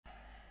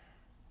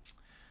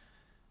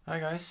Hi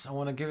guys, I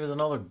want to give it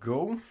another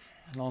go.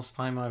 Last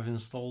time I've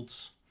installed,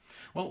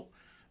 well,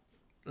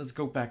 let's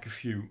go back a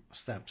few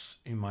steps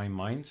in my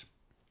mind.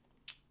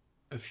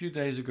 A few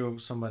days ago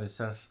somebody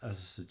says as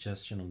a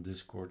suggestion on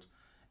Discord,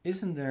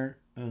 isn't there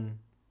an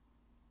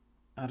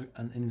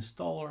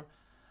installer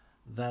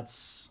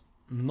that's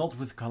not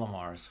with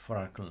column-Rs for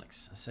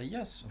ArcoLinux? I say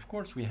yes, of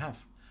course we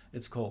have.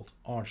 It's called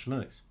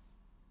ArcoLinux.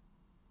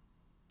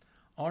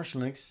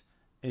 ArcoLinux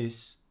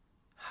is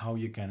how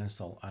you can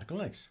install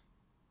ArcoLinux.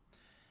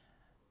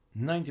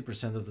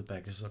 90% of the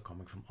packages are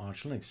coming from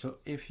ArcoLinux. So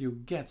if you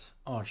get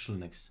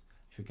ArcoLinux,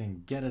 if you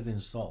can get it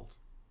installed,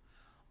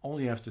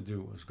 all you have to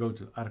do is go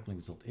to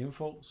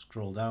arcolinux.info,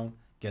 scroll down,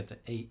 get the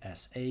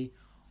ASA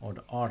or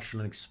the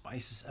ArcoLinux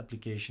Spices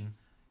application,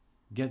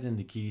 get in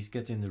the keys,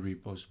 get in the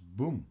repos,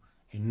 boom.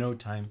 In no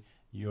time,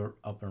 you're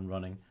up and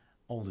running.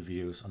 All the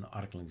videos on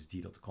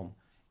arcolinuxd.com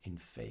in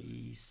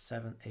phase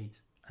 7,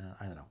 8,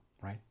 I don't know,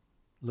 right?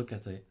 Look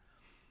at the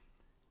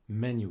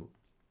menu.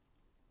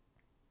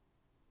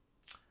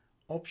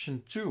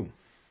 Option 2,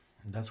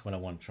 that's what I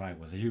want to try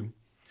with you.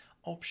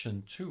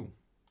 Option 2,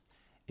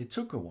 it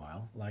took a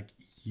while, like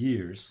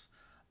years,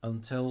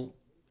 until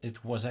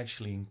it was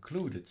actually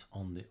included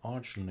on the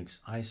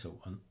ArcoLinux ISO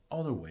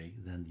another way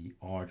than the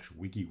Arch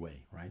Wiki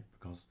way, right?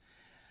 Because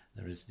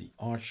there is the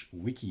Arch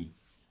Wiki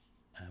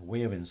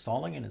way of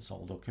installing, and it's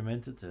all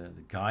documented. The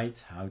guide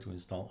how to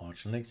install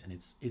ArcoLinux, and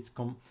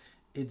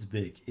it's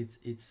big,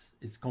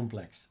 it's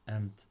complex,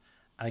 and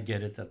I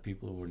get it that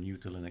people who are new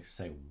to Linux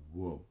say,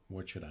 whoa,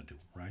 what should I do,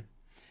 right?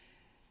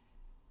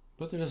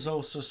 But there is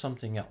also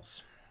something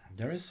else.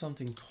 There is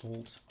something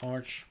called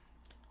Arch.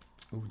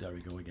 Oh, there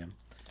we go again.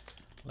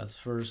 Let's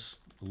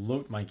first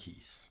load my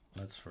keys.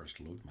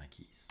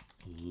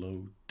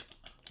 Load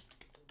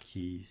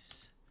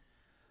keys.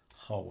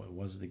 How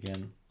was it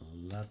again?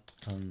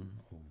 Latin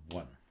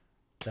 1.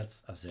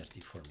 That's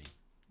assertive for me.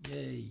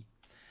 Yay.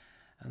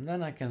 And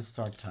then I can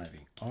start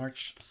typing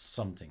Arch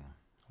something.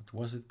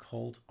 What was it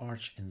called?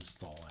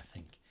 Archinstall, I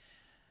think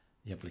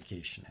the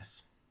application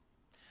is.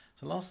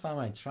 So last time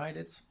I tried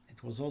it,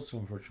 it was also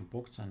in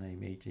VirtualBox, and I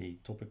made a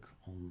topic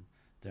on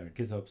their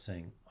GitHub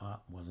saying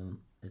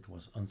it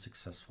was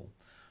unsuccessful.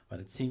 But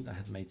it seemed I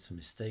had made some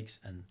mistakes,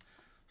 and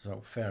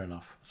so fair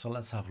enough. So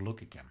let's have a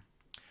look again.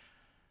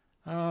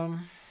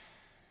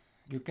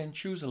 You can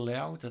choose a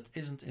layout that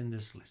isn't in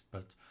this list,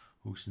 but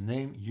whose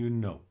name you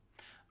know.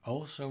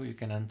 Also, you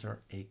can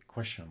enter a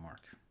question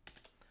mark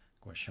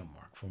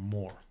for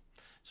more.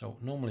 So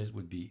normally it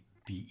would be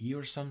BE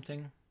or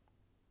something,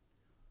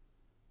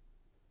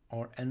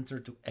 or enter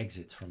to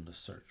exit from the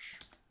search.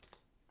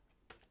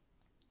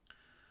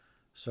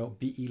 So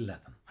BE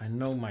Latin. I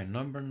know my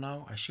number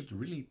now. I should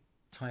really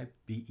type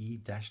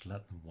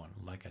BE-Latin 1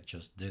 like I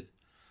just did.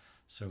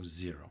 So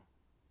 0.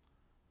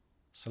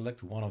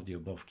 Select one of the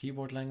above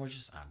keyboard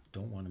languages. I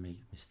don't want to make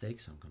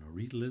mistakes. I'm going to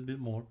read a little bit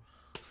more.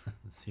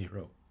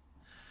 0.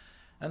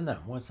 And then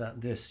what's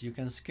that? This. You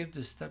can skip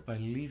this step by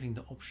leaving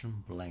the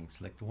option blank.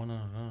 Select one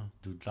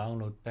to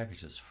download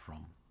packages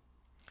from.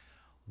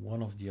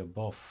 One of the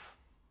above.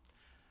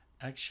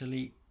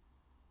 Actually,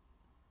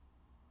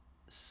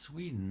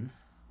 Sweden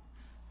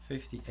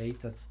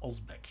 58, that's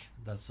Osbeck.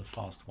 That's a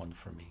fast one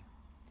for me.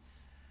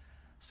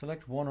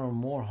 Select one or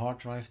more hard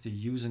drive to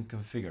use and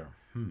configure.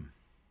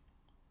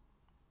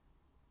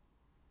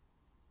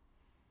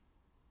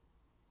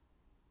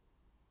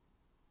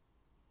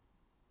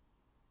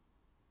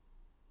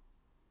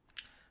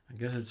 I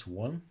guess it's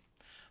one,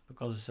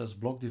 because it says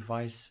block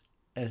device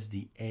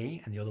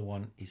SDA, and the other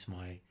one is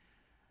my,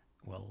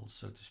 well,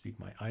 so to speak,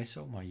 my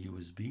ISO, my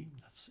USB,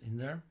 that's in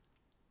there.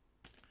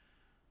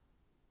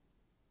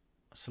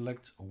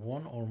 Select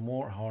one or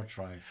more hard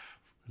drive,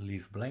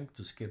 leave blank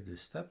to skip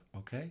this step,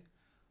 okay.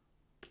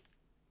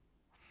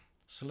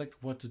 Select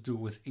what to do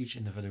with each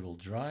individual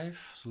drive.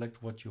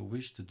 Select what you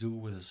wish to do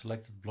with a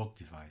selected block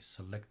device.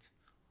 Select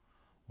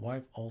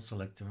wipe all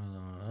selected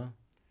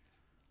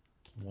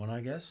one,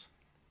 I guess.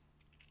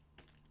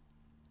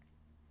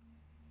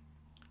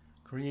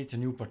 Create a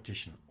new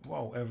partition.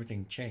 Wow,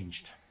 everything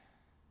changed.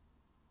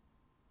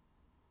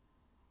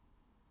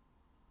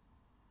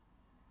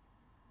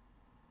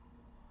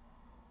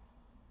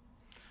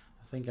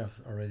 I think I've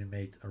already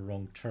made a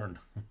wrong turn.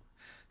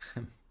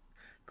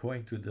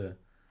 Going to the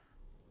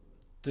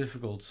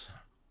difficult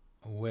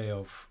way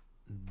of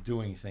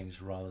doing things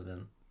rather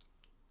than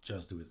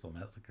just do it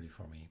automatically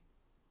for me.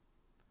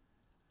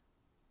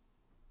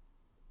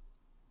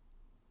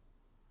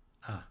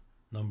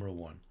 Number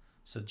 1.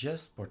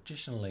 Suggest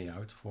partition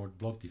layout for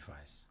block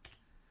device.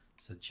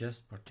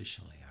 Suggest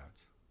partition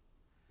layout.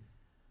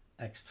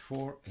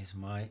 Ext4 is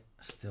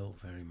still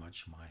very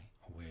much my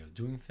way of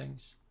doing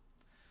things.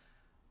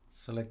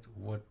 Select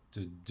what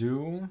to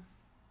do.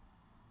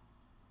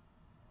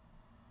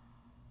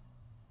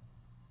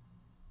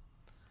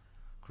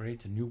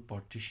 Create a new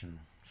partition.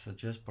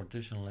 Suggest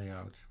partition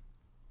layout.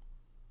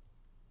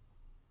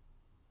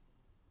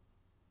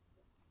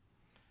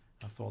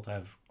 I thought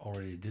I've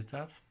already did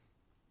that.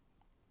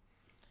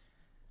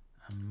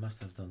 I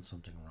must have done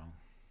something wrong.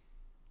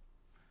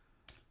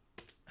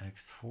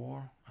 next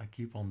 4. I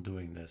keep on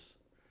doing this.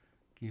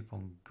 Keep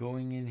on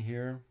going in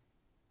here.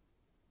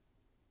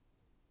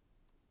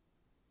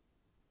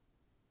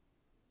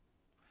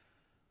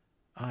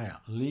 Ah yeah,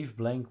 leave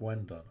blank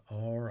when done.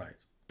 All right.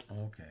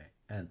 Okay,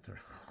 enter.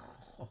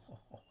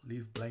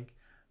 Leave blank.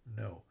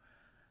 No.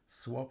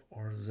 Swap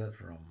or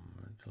ZROM.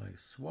 Like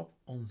swap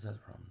on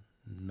ZROM.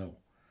 No.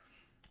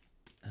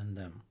 And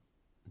then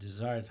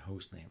desired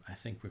hostname. I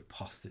think we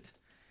passed it.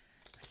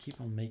 I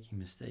keep on making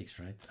mistakes,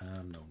 right?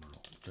 No.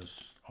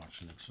 Just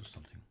ArcoLinux or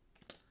something.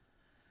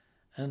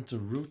 Enter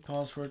root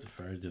password.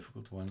 A very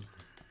difficult one.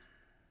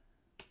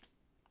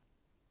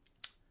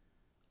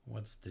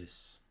 What's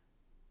this?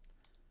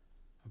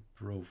 A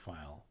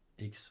profile.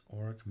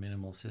 Xorg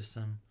minimal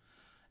system.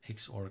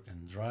 Xorg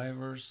and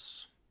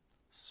drivers.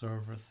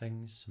 Server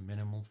things.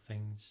 Minimal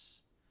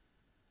things.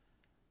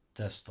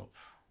 Desktop.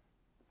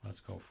 Let's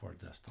go for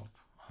desktop.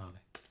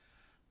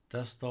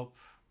 Desktop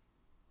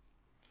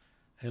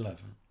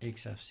 11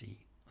 XFC,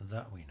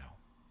 that we know.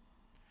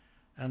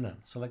 And then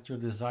select your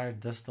desired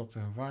desktop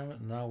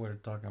environment. Now we're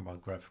talking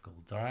about graphical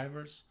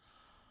drivers.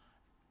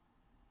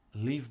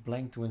 Leave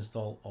blank to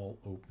install all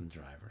open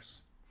drivers.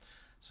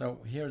 So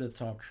here the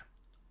talk,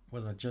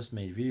 what I just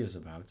made videos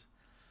about,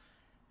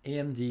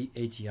 AMD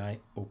ATI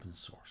open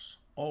source,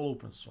 all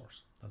open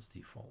source, that's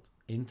default.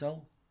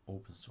 Intel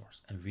open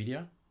source,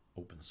 NVIDIA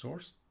open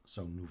source,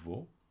 so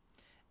Nouveau,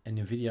 and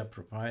NVIDIA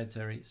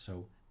proprietary,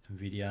 so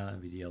NVIDIA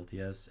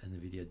LTS, and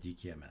NVIDIA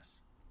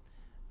DKMS,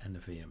 and the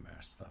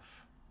VMware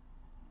stuff.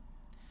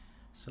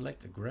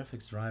 Select a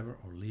graphics driver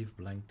or leave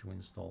blank to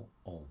install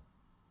all.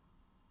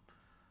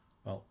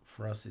 Well,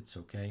 for us it's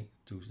okay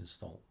to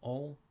install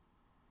all,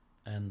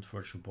 and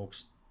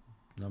VirtualBox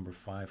number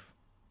 5,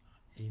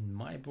 in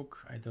my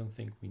book, I don't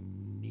think we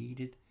need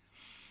it.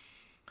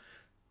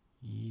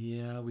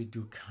 Yeah, we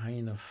do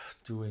kind of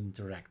to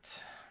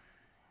interact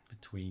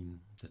between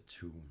the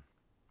two.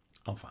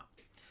 Enfin,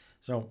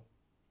 so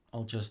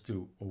I'll just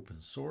do open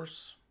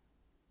source.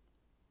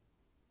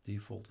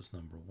 Default is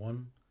number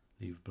 1.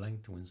 Leave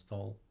blank to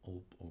install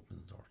all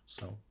open source.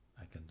 So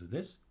I can do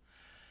this.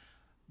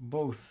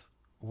 Both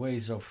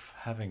ways of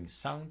having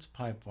sound,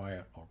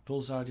 pipewire or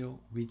pulse audio.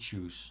 We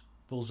choose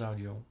pulse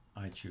audio.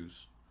 I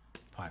choose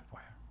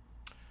pipewire.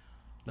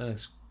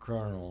 Linux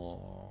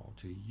kernel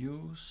to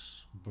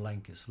use.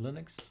 Blank is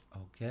Linux.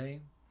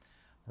 Okay.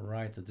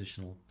 Write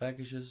additional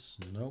packages.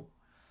 No.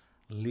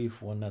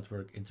 Leave one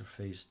network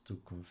interface to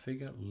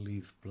configure.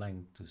 Leave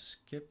blank to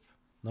skip.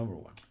 Number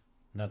 1.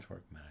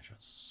 Network manager.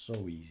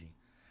 So easy.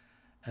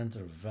 Enter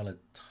valid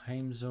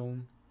time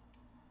zone.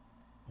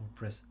 Or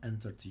press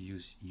enter to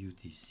use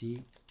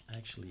UTC.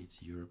 Actually,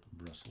 it's Europe,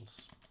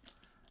 Brussels.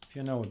 If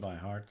you know it by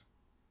heart,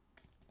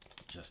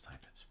 just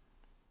type it.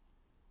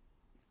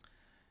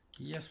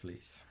 Yes,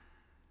 please.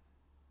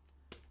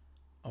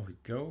 Off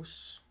it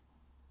goes.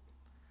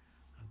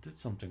 I did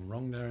something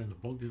wrong there in the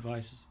block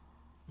devices,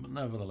 but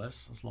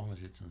nevertheless, as long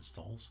as it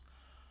installs,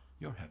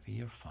 you're happy,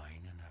 you're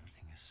fine, and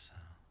everything is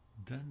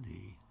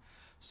dandy,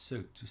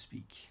 so to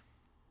speak.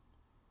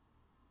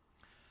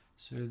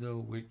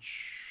 Sudo which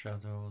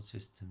shadow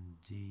system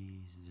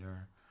D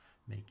there,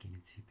 making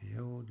it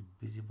CPO,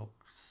 the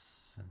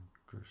busybox and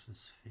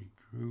curses fake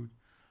root.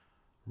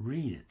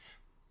 Read it.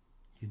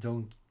 You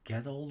don't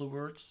get all the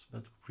words,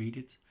 but read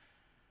it.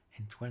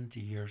 In 20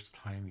 years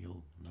time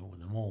you'll know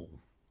them all.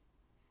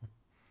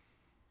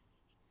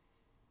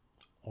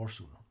 Or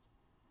sooner.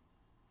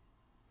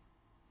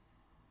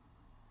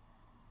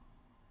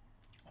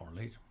 Or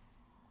later.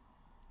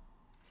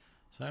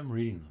 So I'm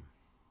reading them.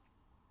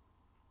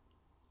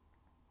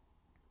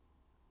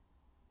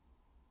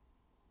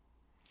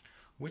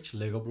 Which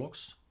Lego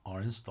blocks are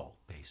installed,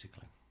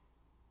 basically.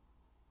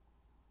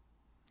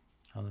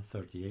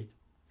 138.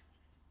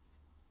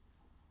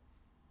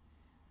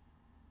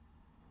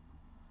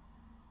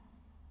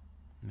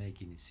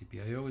 Making the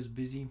CPIO is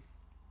busy.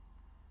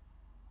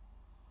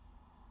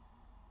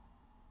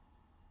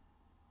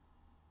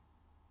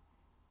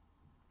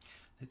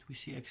 Did we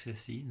see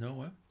XFC?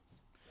 No,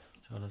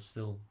 so that's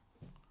still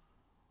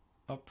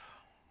up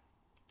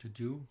to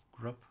do.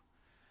 Grub.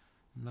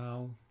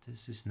 Now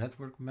this is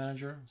network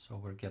manager, so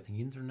we're getting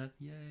internet.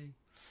 Yay!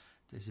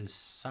 This is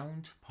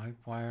sound,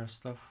 pipewire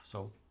stuff.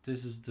 So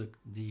this is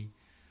the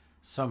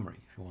summary.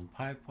 If you want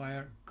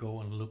pipewire, go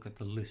and look at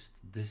the list.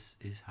 This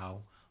is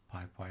how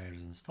pipewire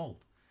is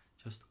installed.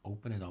 Just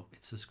open it up.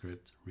 It's a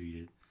script.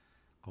 Read it.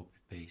 Copy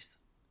paste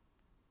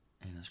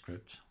in a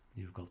script.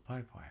 You've got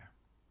pipewire.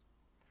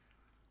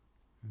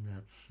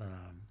 That's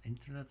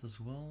internet as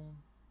well.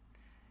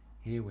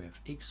 Here we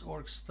have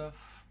Xorg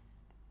stuff.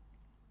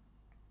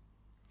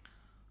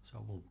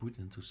 So we'll boot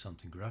into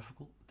something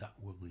graphical. That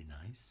will be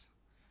nice.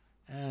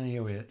 And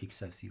here we have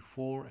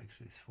XFC4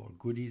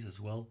 goodies as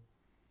well.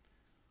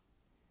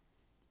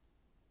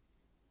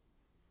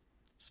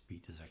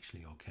 Speed is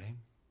actually okay.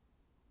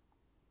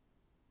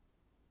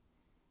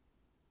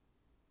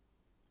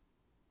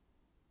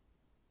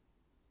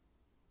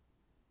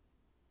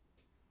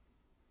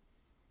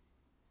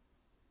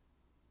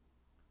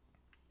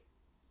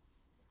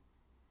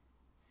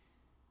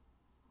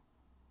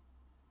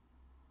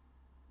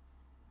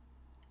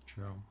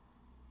 Sure.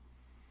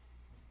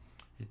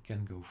 It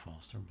can go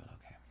faster, but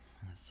okay,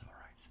 that's all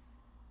right.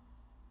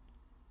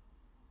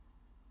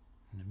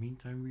 In the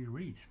meantime, we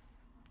read.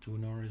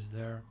 Tuner is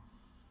there.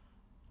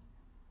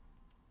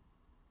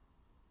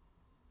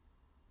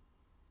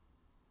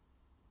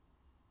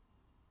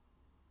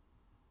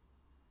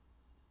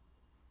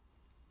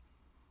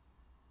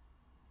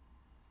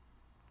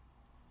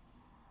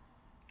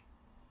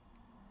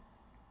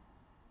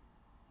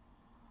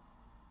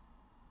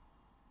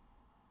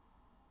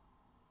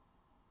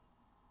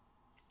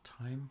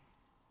 Time.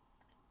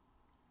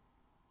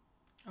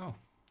 Oh,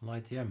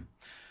 LightEM.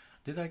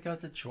 Did I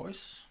get the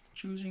choice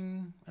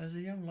choosing as a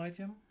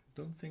LightEM?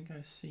 Don't think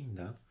I've seen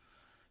that.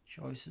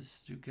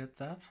 Choices to get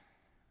that.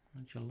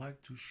 Would you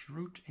like to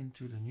shroot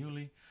into the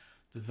newly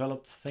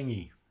developed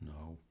thingy?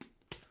 No.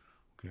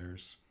 Who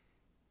cares?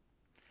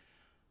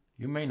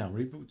 You may now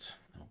reboot.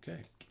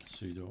 Okay.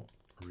 Sudo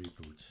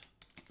reboot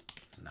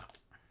now.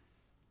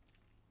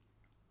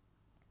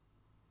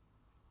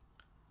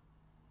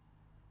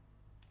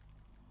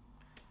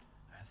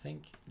 I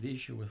think the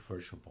issue with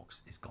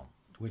VirtualBox is gone,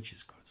 which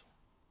is good.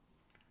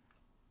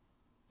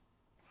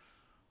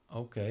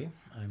 Okay,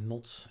 I'm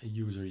not a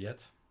user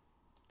yet.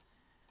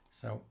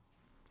 So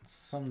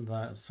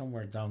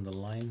somewhere down the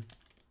line,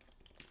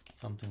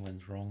 something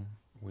went wrong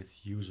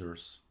with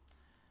users.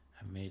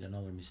 I made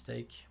another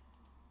mistake.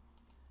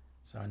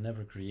 So I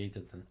never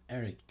created an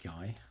Eric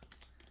guy.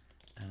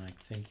 And I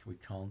think we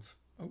can't,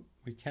 oh,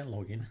 we can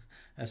log in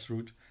as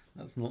root.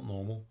 That's not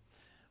normal.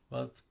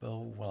 But,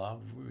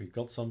 well, we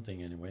got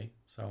something anyway.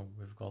 So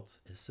we've got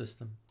a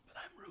system, but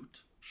I'm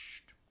root.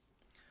 Shh.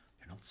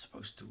 You're not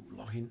supposed to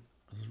log in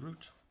as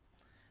root.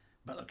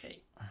 But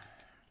okay.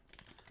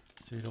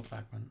 Sudo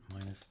pacman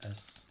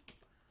 -s.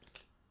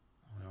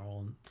 We're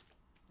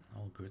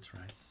all good,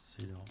 right?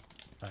 Sudo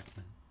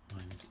pacman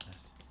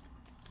 -s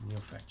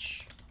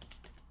neofetch.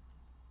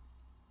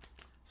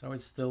 So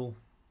it's still,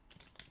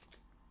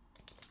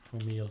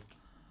 for me,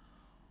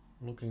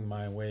 looking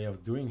my way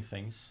of doing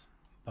things.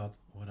 But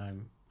what I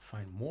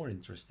find more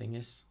interesting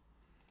is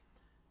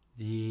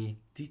the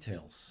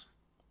details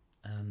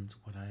and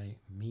what I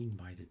mean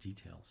by the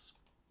details.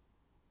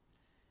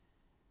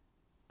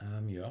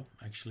 Yeah,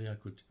 actually I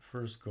could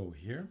first go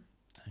here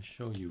and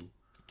show you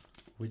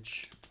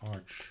which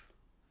arch,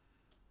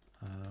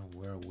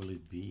 where will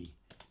it be?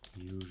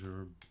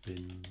 User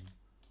bin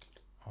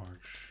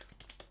arch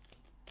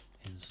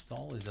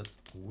install, is that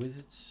with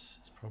it?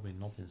 It's probably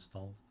not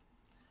installed.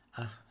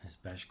 Ah, it's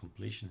bash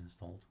completion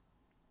installed.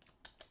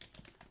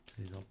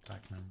 Sudo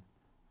pacman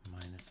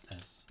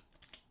 -s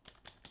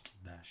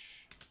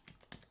bash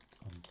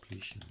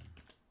completion.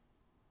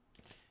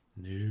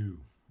 No,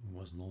 it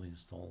was not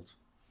installed.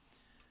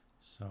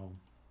 So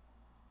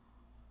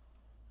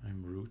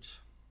I'm root.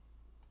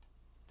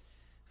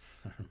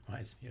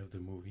 Reminds me of the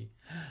movie.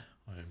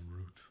 I'm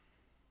root.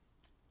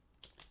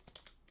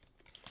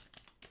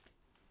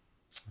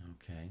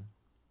 Okay.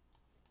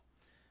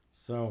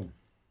 So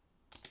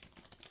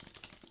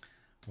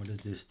what is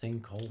this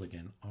thing called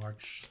again?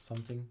 Arch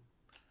something.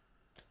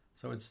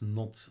 So it's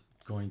not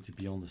going to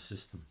be on the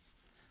system.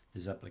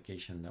 This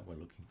application that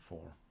we're looking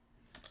for.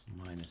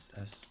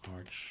 -s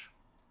arch.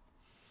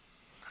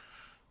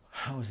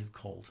 How is it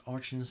called?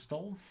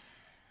 Archinstall.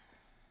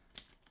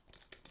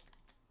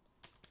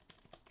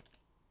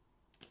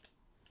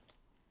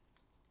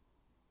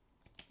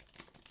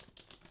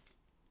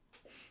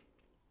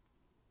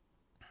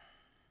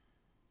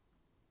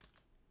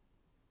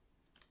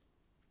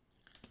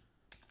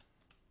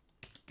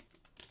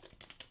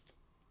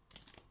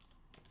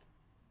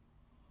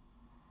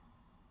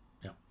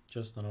 Yeah,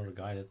 just another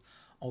guided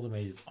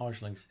automated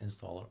ArcoLinux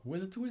installer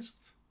with a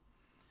twist.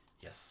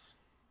 Yes,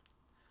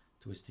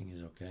 twisting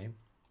is okay.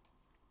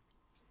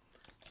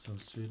 So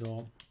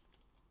sudo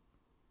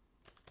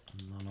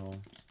nano,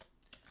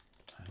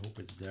 I hope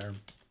it's there,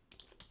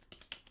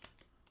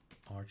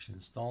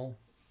 archinstall.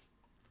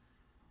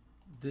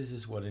 This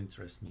is what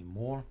interests me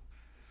more.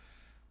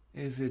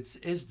 If it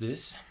is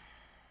this,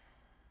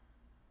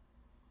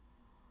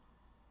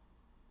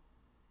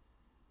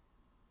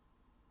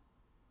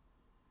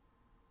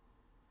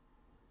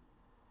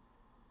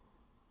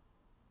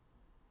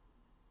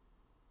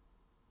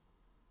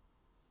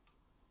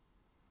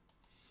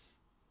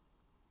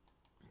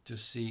 to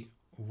see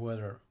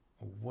whether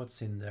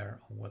what's in there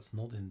or what's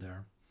not in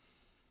there.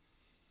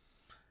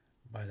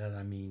 By that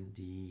I mean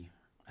the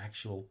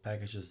actual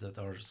packages that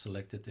are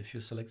selected. If you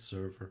select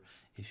server,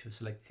 if you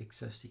select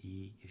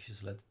XFCE, if you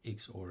select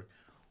Xorg,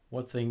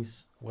 what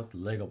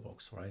Lego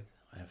blocks, right,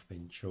 have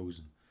been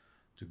chosen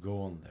to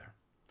go on there.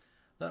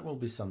 That will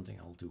be something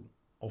I'll do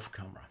off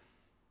camera.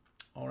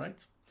 All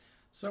right.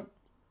 So,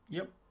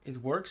 yep, it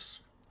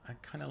works. I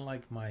kind of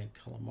like my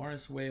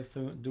Calamaris way of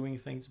doing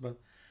things, but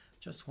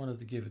just wanted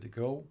to give it a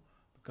go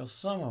because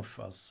some of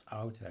us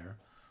out there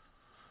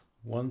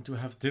want to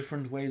have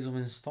different ways of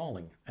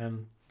installing,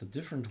 and the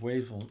different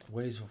ways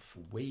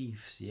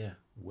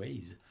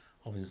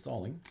of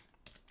installing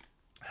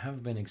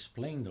have been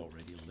explained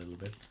already a little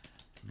bit.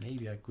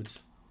 Maybe I could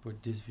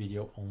put this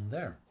video on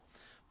there,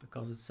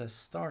 because it says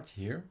start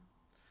here.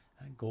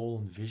 And goal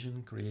and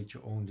vision, create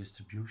your own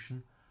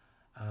distribution.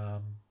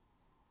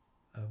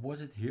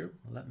 Was it here?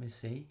 Let me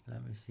see.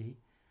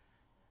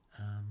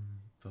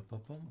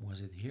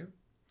 Was it here?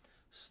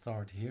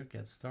 Start here,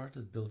 get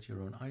started, build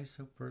your own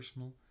ISO,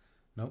 personal.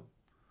 No.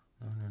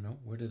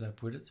 Where did I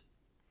put it?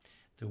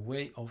 The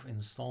way of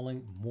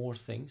installing more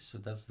things. So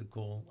that's the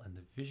goal and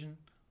the vision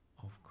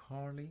of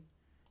Carly.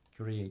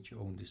 Create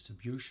your own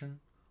distribution.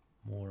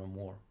 More and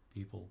more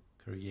people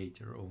create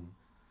their own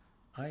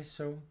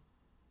ISO.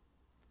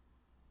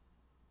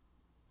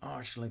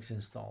 ArcoLinux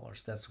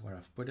installers, that's where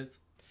I've put it.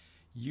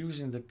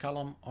 Using the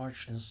column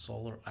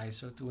archinstaller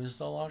ISO to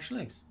install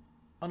ArcoLinux,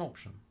 an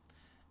option.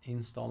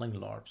 Installing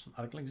LARPs on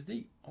ArcoLinux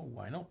D, oh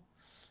why not?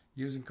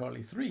 Using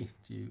Carly 3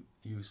 to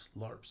use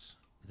LARPs.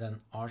 Then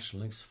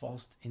ArcoLinux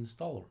Fast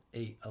Installer,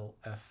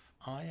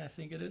 ALFI I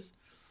think it is.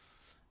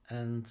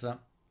 And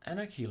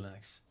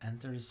ArcoLinux,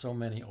 and there is so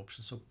many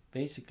options. So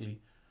basically,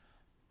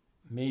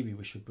 maybe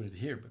we should put it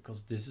here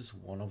because this is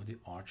one of the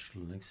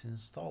ArcoLinux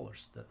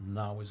installers that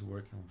now is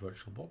working on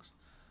VirtualBox,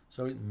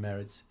 so it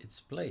merits its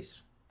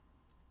place.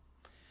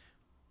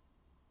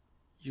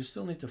 You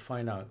still need to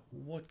find out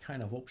what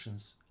kind of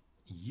options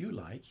you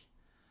like,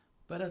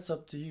 but it's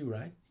up to you,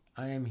 right?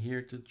 I am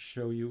here to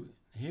show you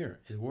here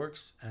it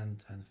works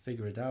and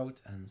figure it out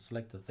and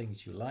select the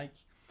things you like.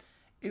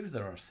 If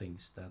there are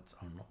things that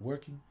are not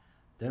working,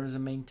 there is a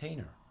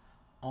maintainer.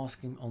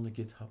 Ask him on the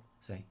GitHub,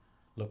 say,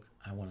 look,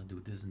 I want to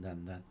do this and that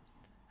and that.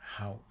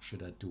 How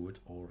should I do it?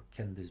 Or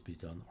can this be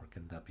done? Or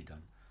can that be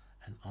done?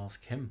 And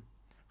ask him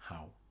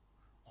how,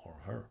 or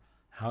her,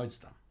 how it's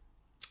done.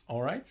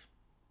 All right,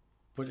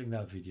 putting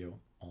that video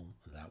on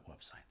that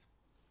website.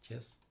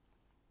 Cheers.